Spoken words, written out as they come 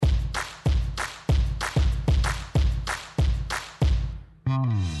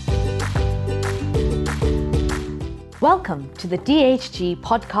Welcome to the DHG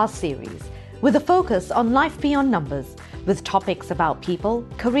podcast series with a focus on life beyond numbers with topics about people,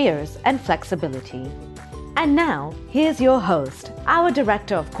 careers, and flexibility. And now, here's your host, our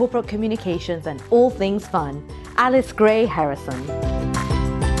Director of Corporate Communications and All Things Fun, Alice Gray Harrison.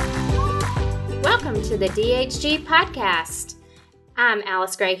 Welcome to the DHG podcast. I'm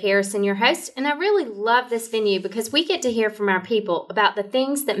Alice Gray Harrison, your host, and I really love this venue because we get to hear from our people about the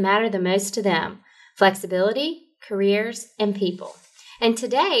things that matter the most to them: flexibility, careers, and people. And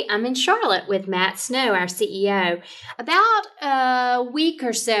today I'm in Charlotte with Matt Snow, our CEO. About a week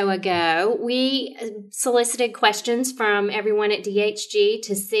or so ago, we solicited questions from everyone at DHG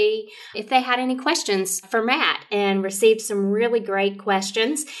to see if they had any questions for Matt and received some really great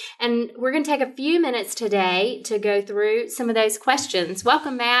questions. And we're going to take a few minutes today to go through some of those questions.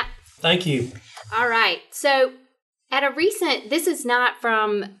 Welcome, Matt. Thank you. All right. So this is not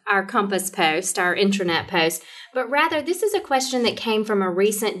from our Compass post, our intranet post, but rather this is a question that came from a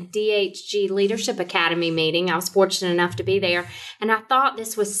recent DHG Leadership Academy meeting. I was fortunate enough to be there, and I thought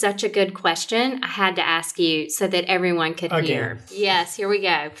this was such a good question. I had to ask you so that everyone could hear. Yes, here we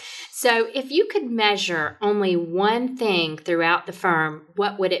go. So if you could measure only one thing throughout the firm,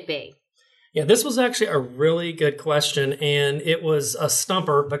 what would it be? Yeah, this was actually a really good question, and it was a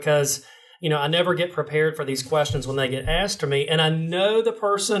stumper because I never get prepared for these questions when they get asked to me. And I know the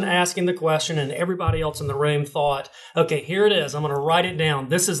person asking the question and everybody else in the room thought, okay, here it is. I'm going to write it down.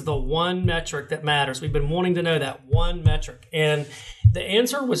 This is the one metric that matters. We've been wanting to know that one metric. And the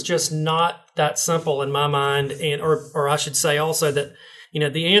answer was just not that simple in my mind. Or I should say also that,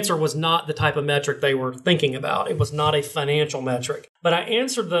 the answer was not the type of metric they were thinking about. It was not a financial metric. But I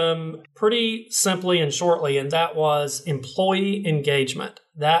answered them pretty simply and shortly, and that was employee engagement.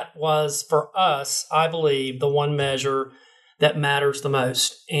 That was, for us, I believe, the one measure that matters the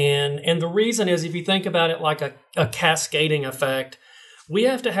most. And the reason is, if you think about it like a cascading effect, we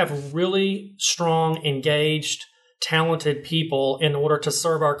have to have really strong, engaged, talented people in order to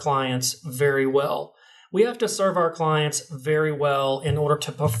serve our clients very well. We have to serve our clients very well in order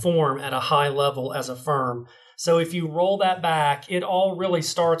to perform at a high level as a firm. So if you roll that back, it all really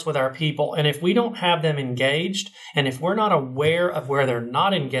starts with our people. And if we don't have them engaged, and if we're not aware of where they're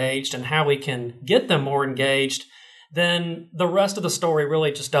not engaged and how we can get them more engaged, then the rest of the story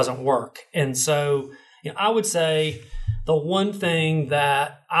really just doesn't work. And so I would say the one thing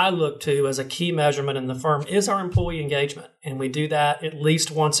that I look to as a key measurement in the firm is our employee engagement. And we do that at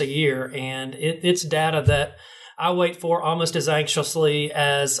least once a year. And it's data that I wait for almost as anxiously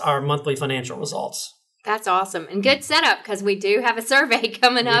as our monthly financial results. That's awesome. And good setup because we do have a survey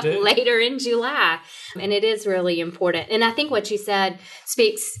coming up later in July. And it is really important. And I think what you said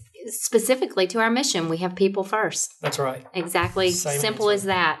speaks specifically to our mission. We have people first. That's right. Exactly. Simple as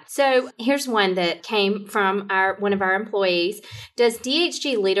that. So here's one that came from one of our employees. Does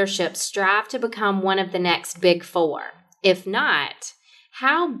DHG leadership strive to become one of the next big four? If not,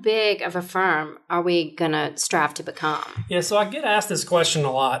 how big of a firm are we going to strive to become? Yeah, so I get asked this question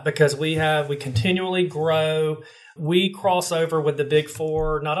a lot because we continually grow. We cross over with the big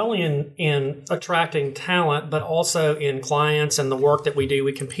four, not only in attracting talent, but also in clients and the work that we do.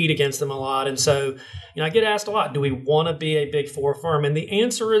 We compete against them a lot. And so, I get asked a lot, do we want to be a big four firm? And the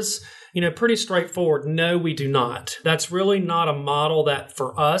answer is, pretty straightforward. No, we do not. That's really not a model that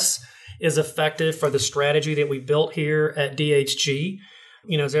for us is effective for the strategy that we built here at DHG.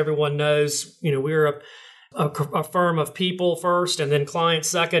 As everyone knows, we're a firm of people first and then clients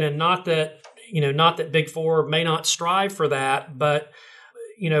second, and not that Big Four may not strive for that, but,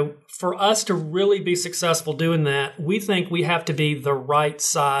 for us to really be successful doing that, we think we have to be the right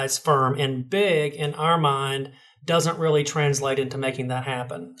size firm, and big in our mind doesn't really translate into making that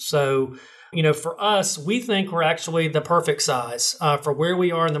happen. So, for us, we think we're actually the perfect size for where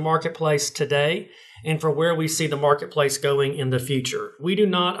we are in the marketplace today and for where we see the marketplace going in the future. We do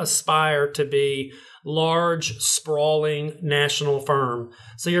not aspire to be large, sprawling national firm.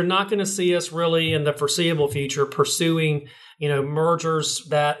 So you're not going to see us really in the foreseeable future pursuing, mergers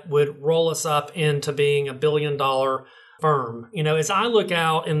that would roll us up into being $1 billion firm. As I look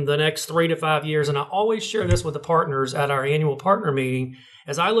out in the next 3 to 5 years, and I always share this with the partners at our annual partner meeting,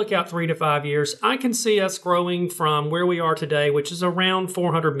 as I look out 3 to 5 years, I can see us growing from where we are today, which is around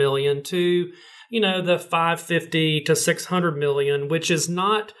 $400 million, to the 550 to 600 million, which is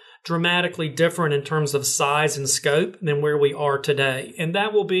not dramatically different in terms of size and scope than where we are today. And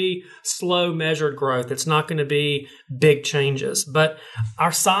that will be slow, measured growth. It's not going to be big changes. But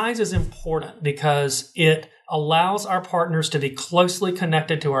our size is important because it allows our partners to be closely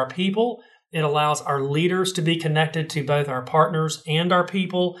connected to our people. It allows our leaders to be connected to both our partners and our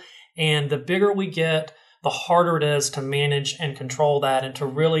people. And the bigger we get, the harder it is to manage and control that and to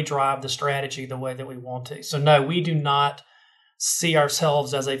really drive the strategy the way that we want to. So no, we do not see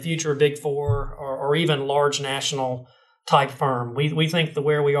ourselves as a future Big Four or even large national type firm. We think that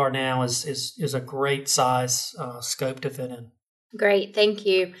where we are now is a great size scope to fit in. Great. Thank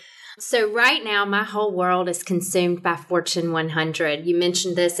you. So right now, my whole world is consumed by Fortune 100. You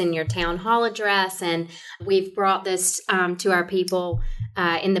mentioned this in your town hall address, and we've brought this to our people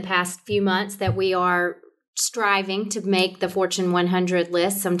in the past few months that we are striving to make the Fortune 100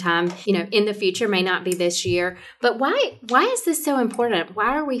 list sometime, in the future, may not be this year. But why is this so important?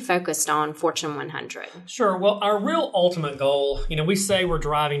 Why are we focused on Fortune 100? Sure. Well, our real ultimate goal, we say we're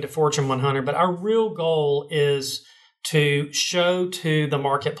driving to Fortune 100, but our real goal is to show to the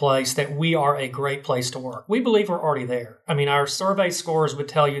marketplace that we are a great place to work. We believe we're already there. Our survey scores would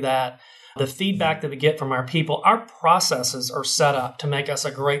tell you that. The feedback that we get from our people, our processes are set up to make us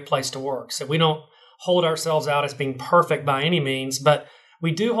a great place to work. So we don't hold ourselves out as being perfect by any means, but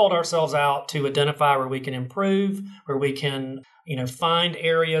we do hold ourselves out to identify where we can improve, where we can, find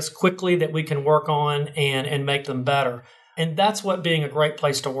areas quickly that we can work on and make them better. And that's what being a great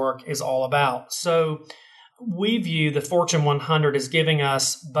place to work is all about. So we view the Fortune 100 as giving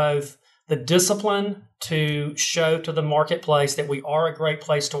us both the discipline to show to the marketplace that we are a great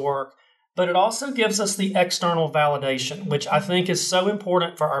place to work, but it also gives us the external validation, which I think is so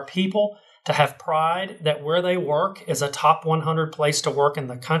important for our people to have pride that where they work is a top 100 place to work in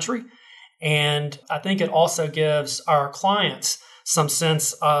the country. And I think it also gives our clients some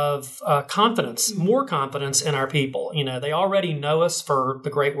sense of confidence, more confidence in our people. They already know us for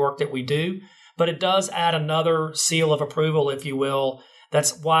the great work that we do, but it does add another seal of approval, if you will,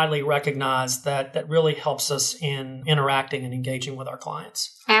 that's widely recognized that really helps us in interacting and engaging with our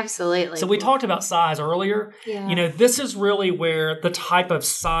clients. Absolutely. So we talked about size earlier. Yeah. This is really where the type of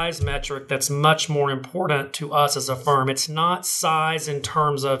size metric that's much more important to us as a firm. It's not size in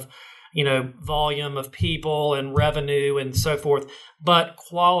terms of, volume of people and revenue and so forth, but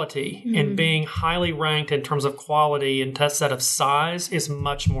quality and being highly ranked in terms of quality and set of size is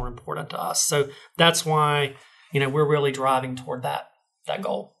much more important to us. So that's why, we're really driving toward that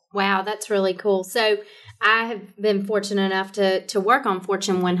goal. Wow, that's really cool. So I have been fortunate enough to work on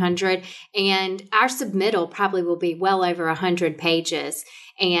Fortune 100, and our submittal probably will be well over 100 pages.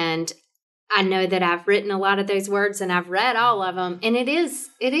 And I know that I've written a lot of those words and I've read all of them. And it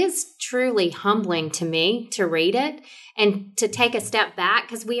is truly humbling to me to read it and to take a step back,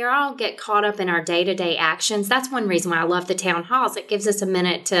 because we all get caught up in our day-to-day actions. That's one reason why I love the town halls. It gives us a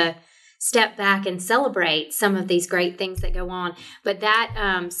minute to step back and celebrate some of these great things that go on. But that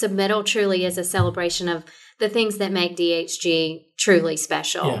submittal truly is a celebration of the things that make DHG truly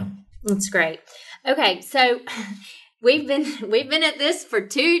special. Yeah. That's great. Okay, so we've been at this for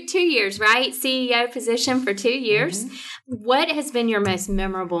two years, right? CEO position for 2 years. Mm-hmm. What has been your most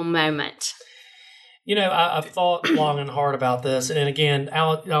memorable moment? I've thought long and hard about this. And again,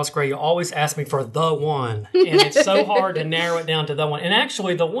 Alice Gray, you always ask me for the one. And it's so hard to narrow it down to the one. And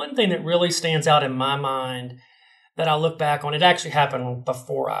actually, the one thing that really stands out in my mind that I look back on, it actually happened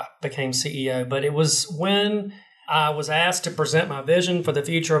before I became CEO. But it was when I was asked to present my vision for the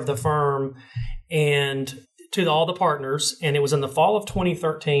future of the firm and to all the partners. And it was in the fall of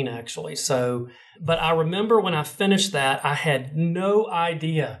 2013, actually. But I remember when I finished that, I had no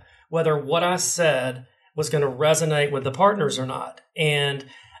idea whether what I said was going to resonate with the partners or not. And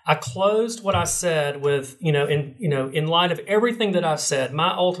I closed what I said with, in light of everything that I've said,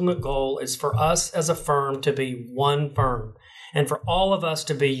 my ultimate goal is for us as a firm to be one firm and for all of us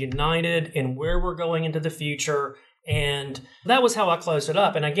to be united in where we're going into the future. And that was how I closed it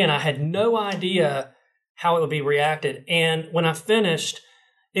up. And again, I had no idea how it would be reacted. And when I finished,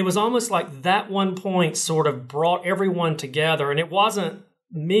 it was almost like that one point sort of brought everyone together. And it wasn't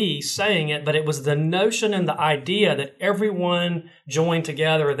me saying it, but it was the notion and the idea that everyone joined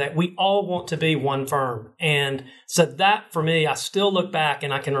together, that we all want to be one firm. And so that, for me, I still look back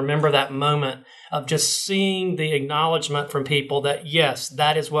and I can remember that moment of just seeing the acknowledgement from people that, yes,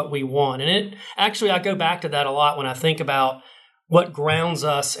 that is what we want. And I go back to that a lot when I think about what grounds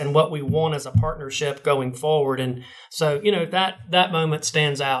us and what we want as a partnership going forward. And so, that moment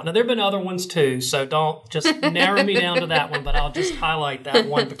stands out. Now, there have been other ones too, so don't just narrow me down to that one, but I'll just highlight that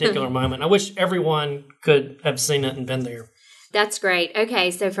one particular moment. I wish everyone could have seen it and been there. That's great.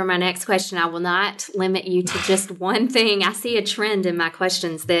 Okay, so for my next question, I will not limit you to just one thing. I see a trend in my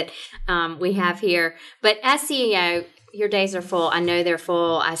questions that we have here. But as CEO, your days are full. I know they're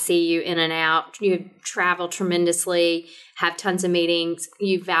full. I see you in and out. You travel tremendously, have tons of meetings.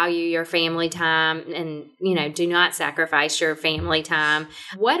 You value your family time and, do not sacrifice your family time.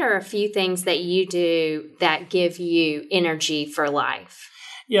 What are a few things that you do that give you energy for life?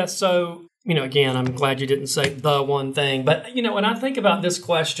 Yeah. So, again, I'm glad you didn't say the one thing, but, when I think about this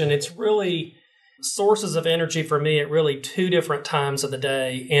question, it's really sources of energy for me at really two different times of the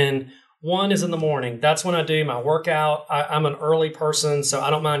day. And one is in the morning. That's when I do my workout. I'm an early person, so I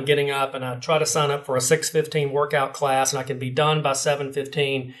don't mind getting up, and I try to sign up for a 6:15 workout class, and I can be done by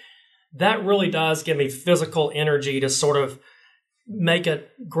 7:15. That really does give me physical energy to sort of make a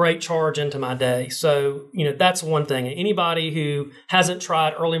great charge into my day. So, that's one thing. Anybody who hasn't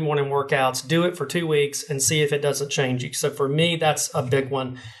tried early morning workouts, do it for 2 weeks and see if it doesn't change you. So for me, that's a big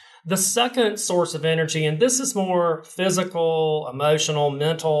one. The second source of energy, and this is more physical, emotional,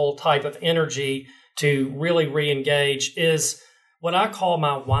 mental type of energy to really re-engage, is what I call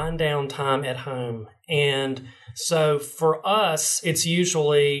my wind down time at home. And so for us, it's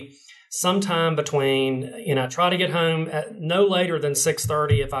usually sometime between, I try to get home at no later than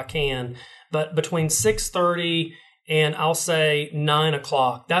 6:30 if I can, but between 6:30 and I'll say 9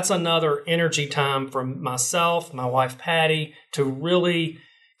 o'clock. That's another energy time for myself, my wife Patty, to really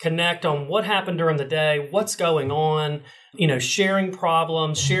connect on what happened during the day, what's going on, sharing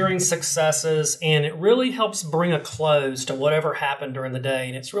problems, sharing successes, and it really helps bring a close to whatever happened during the day.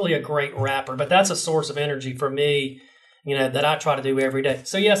 And it's really a great wrapper, but that's a source of energy for me, that I try to do every day.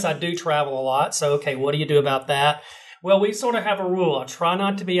 So yes, I do travel a lot. So, okay, what do you do about that? Well, we sort of have a rule. I try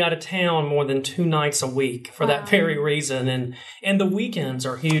not to be out of town more than 2 nights a week for that very reason. And the weekends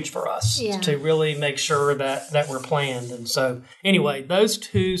are huge for us to really make sure that we're planned. And so anyway, those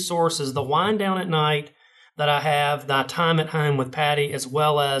two sources, the wind down at night that I have, the time at home with Patty, as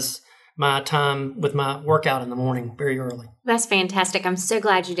well as my time with my workout in the morning very early. That's fantastic. I'm so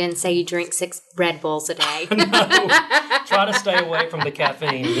glad you didn't say you drink 6 Red Bulls a day. No, try to stay away from the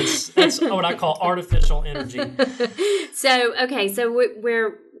caffeine. It's what I call artificial energy. So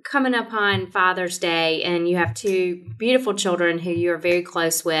we're coming up on Father's Day, and you have 2 beautiful children who you're very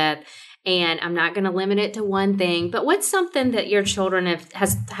close with. And I'm not going to limit it to one thing, but what's something that your children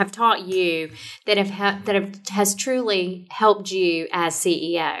have taught you that has truly helped you as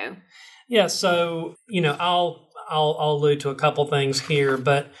CEO? Yeah, so I'll allude to a couple things here,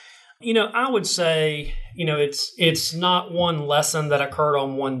 but I would say it's not one lesson that occurred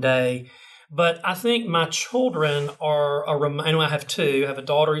on one day, but I think my children are I have 2. I have a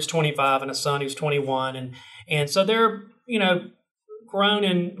daughter who's 25 and a son who's 21, and so they're grown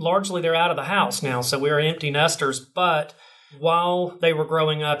and largely they're out of the house now, so we're empty nesters. But while they were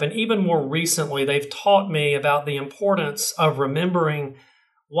growing up, and even more recently, they've taught me about the importance of remembering,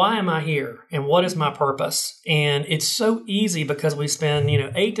 why am I here and what is my purpose? And it's so easy because we spend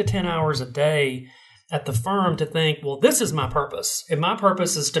 8 to 10 hours a day at the firm to think, well, this is my purpose, and my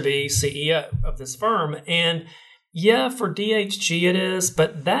purpose is to be CEO of this firm. And yeah, for DHG it is,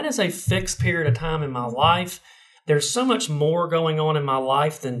 but that is a fixed period of time in my life. There's so much more going on in my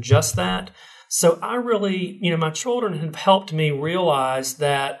life than just that. So I really, my children have helped me realize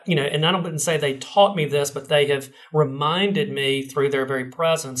that, and I wouldn't say they taught me this, but they have reminded me through their very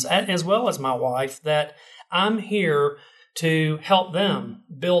presence, as well as my wife, that I'm here to help them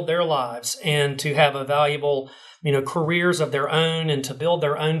build their lives and to have a valuable, careers of their own and to build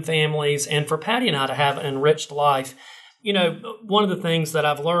their own families, and for Patty and I to have an enriched life. One of the things that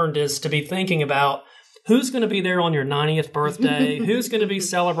I've learned is to be thinking about who's going to be there on your 90th birthday, who's going to be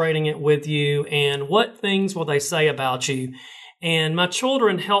celebrating it with you, and what things will they say about you. And my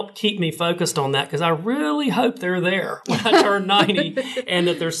children help keep me focused on that because I really hope they're there when I turn 90 and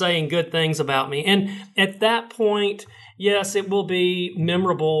that they're saying good things about me. And at that point, yes, it will be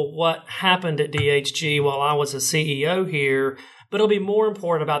memorable what happened at DHG while I was a CEO here, but it'll be more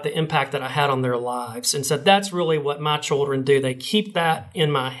important about the impact that I had on their lives. And so that's really what my children do. They keep that in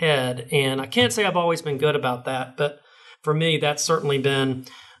my head. And I can't say I've always been good about that, but for me, that's certainly been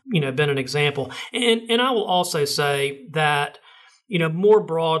an example. And I will also say that, more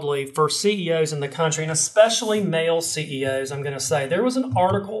broadly for CEOs in the country, and especially male CEOs, I'm going to say there was an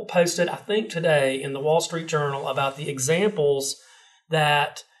article posted, I think today, in the Wall Street Journal about the examples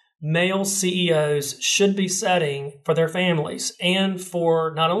that male CEOs should be setting for their families and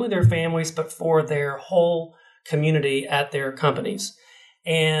for not only their families, but for their whole community at their companies.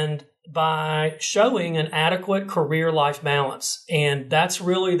 And by showing an adequate career-life balance. And that's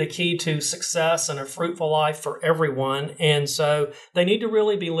really the key to success and a fruitful life for everyone. And so they need to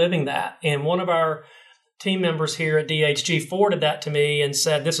really be living that. And one of our team members here at DHG forwarded that to me and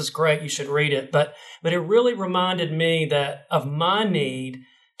said, "This is great. You should read it." But it really reminded me that of my need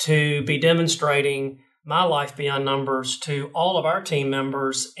to be demonstrating my life beyond numbers to all of our team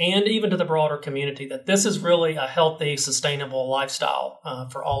members and even to the broader community, that this is really a healthy, sustainable lifestyle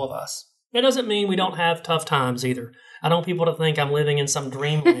for all of us. It doesn't mean we don't have tough times either. I don't want people to think I'm living in some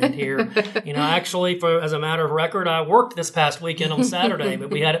dreamland here. Actually, as a matter of record, I worked this past weekend on Saturday,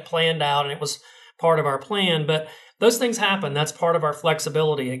 but we had it planned out and it was part of our plan. But those things happen. That's part of our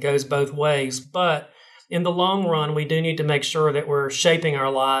flexibility. It goes both ways. But in the long run, we do need to make sure that we're shaping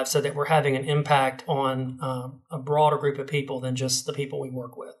our lives so that we're having an impact on a broader group of people than just the people we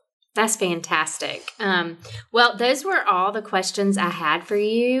work with. That's fantastic. Well, those were all the questions I had for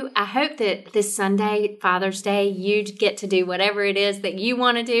you. I hope that this Sunday, Father's Day, you get to do whatever it is that you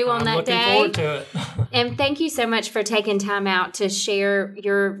want to do on that day. I'm looking forward to it. And thank you so much for taking time out to share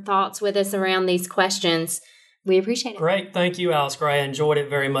your thoughts with us around these questions. We appreciate it. Great. Thank you, Alice Gray. I enjoyed it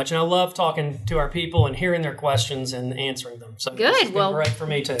very much. And I love talking to our people and hearing their questions and answering them. So good. This has been great for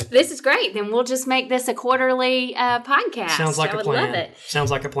me too. This is great. Then we'll just make this a quarterly podcast. Sounds like a plan. Love it.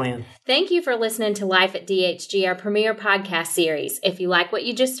 Sounds like a plan. Thank you for listening to Life at DHG, our premier podcast series. If you like what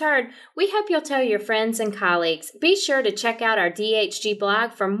you just heard, we hope you'll tell your friends and colleagues. Be sure to check out our DHG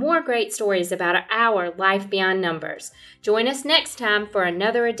blog for more great stories about our life beyond numbers. Join us next time for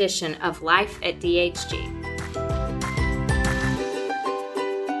another edition of Life at DHG.